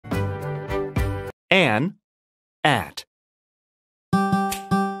an, at.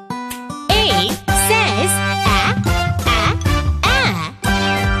 A says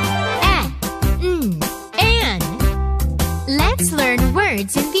an. Let's learn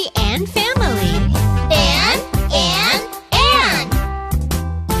words in the an family. An.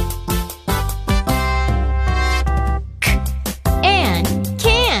 K and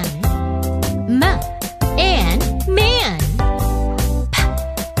can. M and man. P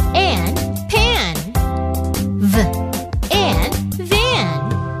and pan. V and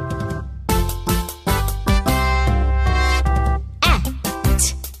van. At.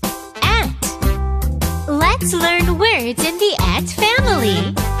 Let's learn words in the at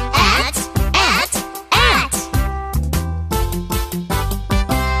family. At. K at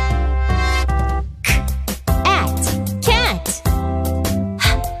cat.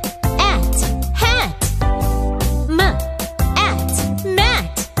 H at hat. M at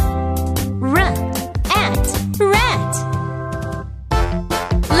mat. R at rat.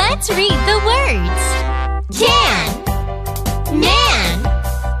 Let's read the words. Can, man,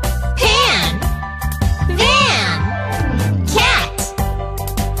 pan, van, cat,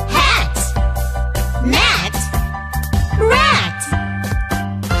 hat, mat, rat.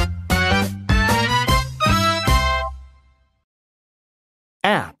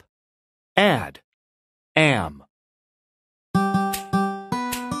 App, add, am.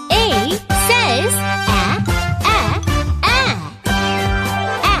 A says app.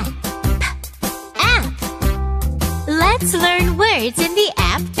 Let's learn words in the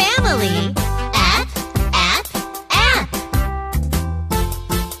app family. App.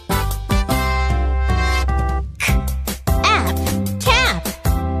 K app cap.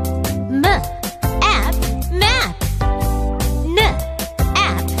 M app map. N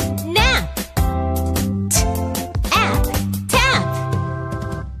app nap. T app tap.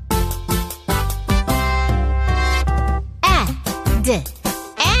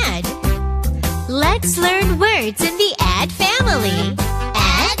 Add. Let's learn words in the add family.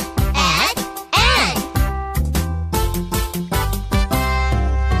 Add.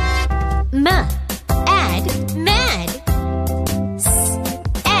 M add mad. S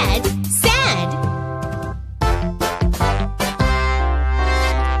add sad.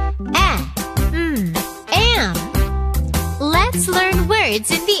 Am. Let's learn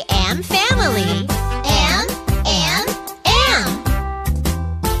words in the am family. Am. Am, ham.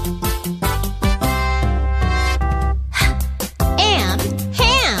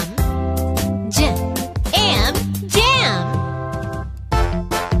 Am, jam.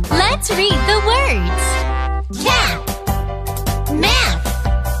 Let's read the words. Cap, map,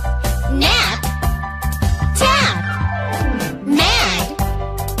 nap, tap, mad,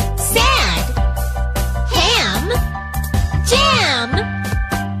 sad, ham, jam.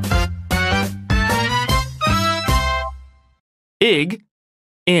 Ig,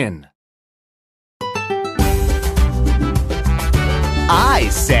 in. I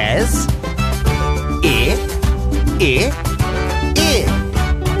says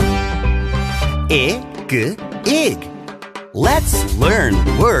ig. Let's learn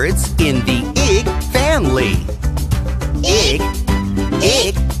words in the ig family. Ig.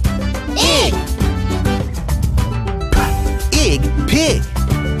 Ig pig.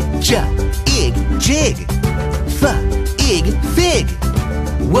 J ig jig. F ig fig.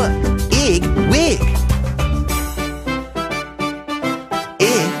 W ig wig.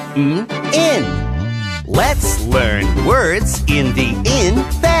 In. Let's learn words in the in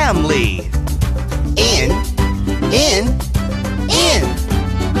family. In. In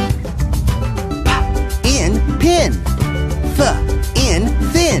pin. F in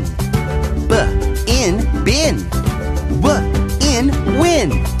thin. B in bin. W in win.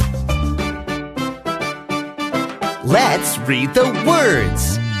 Let's read the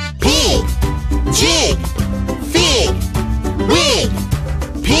words. Pig, jig, fig, wig,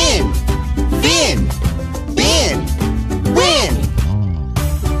 pin, fin, bin, win.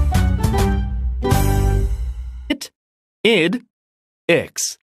 Id,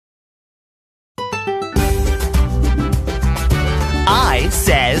 ix. I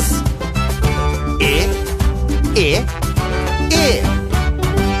says it.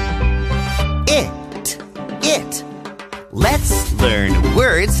 Let's learn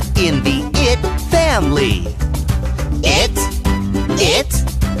words in the it family. It. It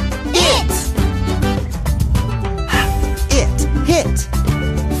hit.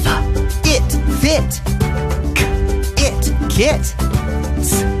 It fit. It kit.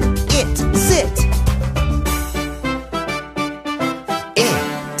 It sit.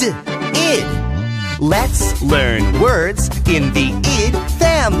 Id. Let's learn words in the id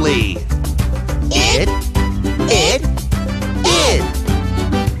family. Id. id, id, id.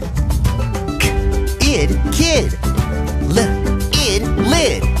 Id, kid. Id,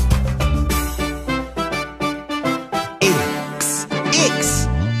 lid. Ix, ix.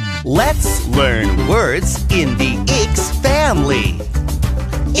 Let's learn words in the ix family.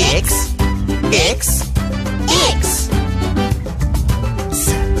 Ix, ix, ix.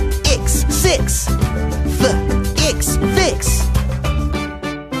 Ix, six. Ix, fix.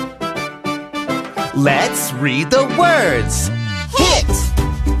 Let's read the words. Hit,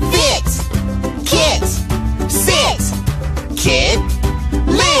 fit, kit, sit, kid,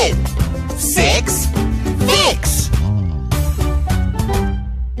 lid, six, fix.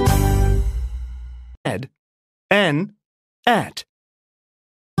 Ed, N, at.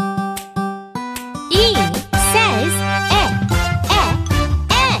 E says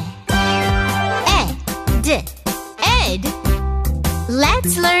ed.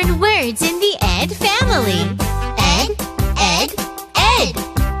 Let's learn words in the ed family. Ed, ed, ed.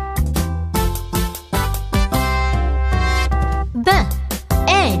 B,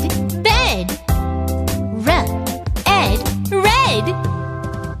 ed, bed. R, ed, red.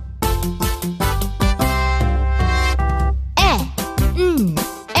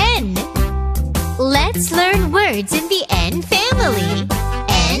 N. Let's learn words in the N family.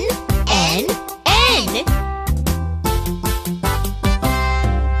 N, N, N.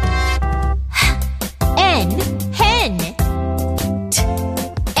 N, hen. T,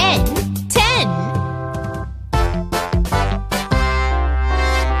 N, ten.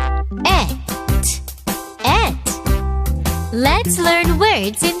 Et. Let's learn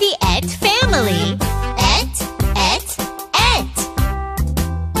words in the et family. Et, et, et.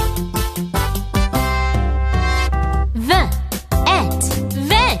 V, et,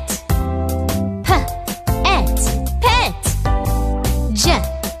 vet. P, et, pet. J,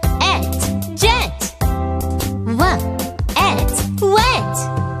 et, jet. W, et, wet.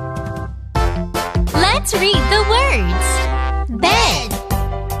 Let's read the words. Bed,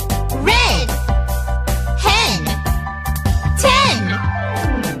 red, hen, ten,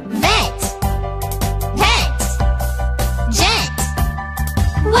 vet, pet, jet,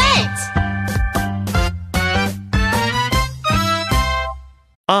 wet.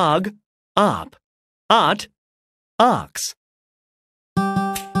 Og, op, ot, ox.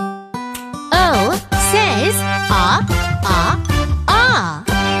 O says ah, og, og.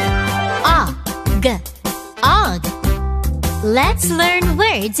 Let's learn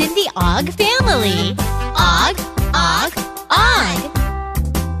words in the og family. Og, og, og.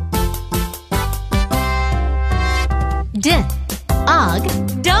 D, og,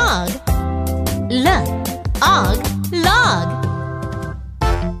 dog. L, og, log.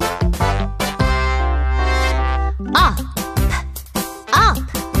 Op, up.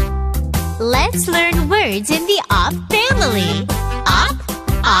 Let's learn words in the op family. Op,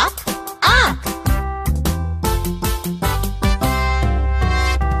 op, up.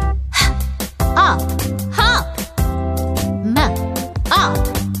 Op, hop. M, op,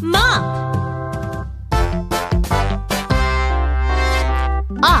 mop.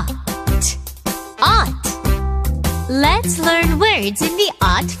 Ot, ot. Let's learn words in the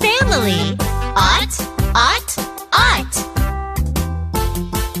ot family. Ot, ot, ot.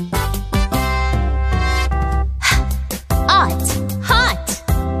 Ot, hot.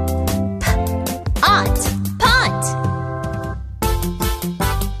 P, ot, pot.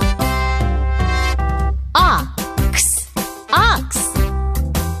 Ox, ox.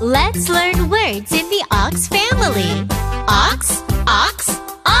 Let's learn words in the ox family. Ox, ox,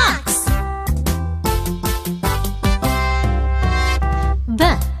 ox. B,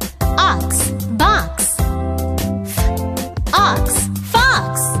 ox, box. F, ox,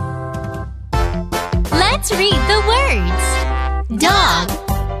 fox. Let's read the words. Dog,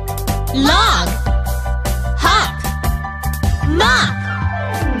 log, hop, mop,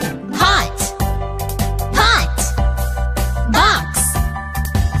 hot, pot, box,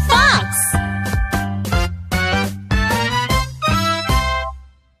 fox.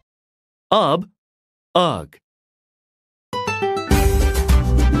 Ub, ug.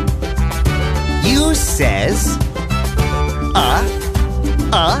 U says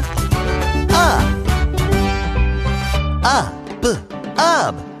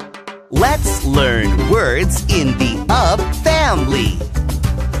ub. Let's learn words in the ub family.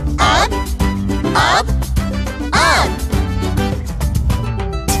 Up, up, up.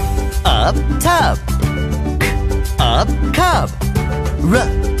 Up, tub. Up, cub.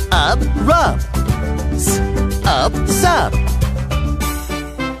 Up, rub. Up, sub.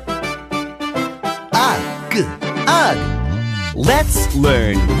 Ugh. Let's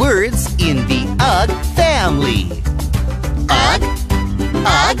learn words in the ug family. Ug,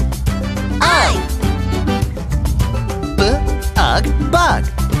 ug, ug. Ug, bug.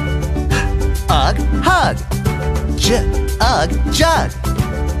 Ug, hug. Ug, jug.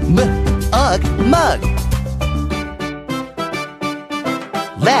 Ug, mug.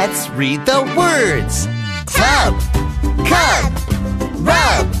 Let's read the words. Tub, cub,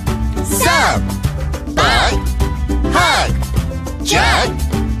 rub, sub, bug, hug, jug,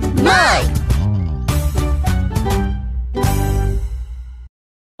 mug.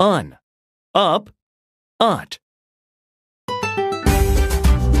 Un, up, ut.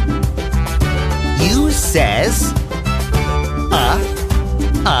 U says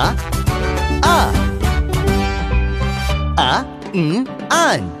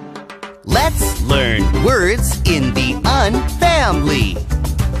un. Let's learn words in the un family.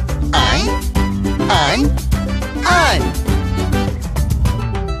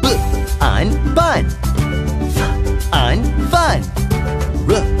 Un, bun. Fun.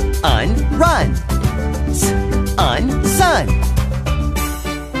 Run. Sun.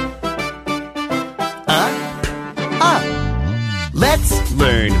 Up. Let's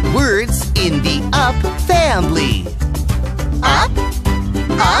learn words in the up family. Up.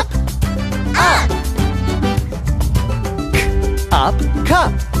 Up,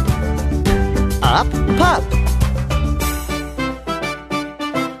 cup. Up, pup.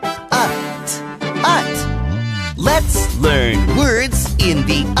 Ut. Let's learn words in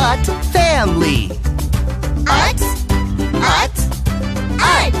the ut family. Ut.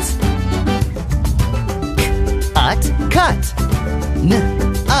 Cut.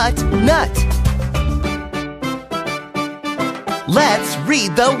 Nut. Let's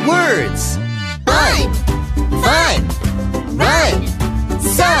read the words. Fun. Run.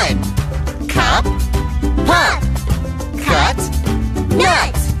 Sun. Cup. Pup. Cut.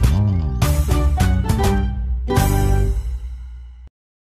 Nut.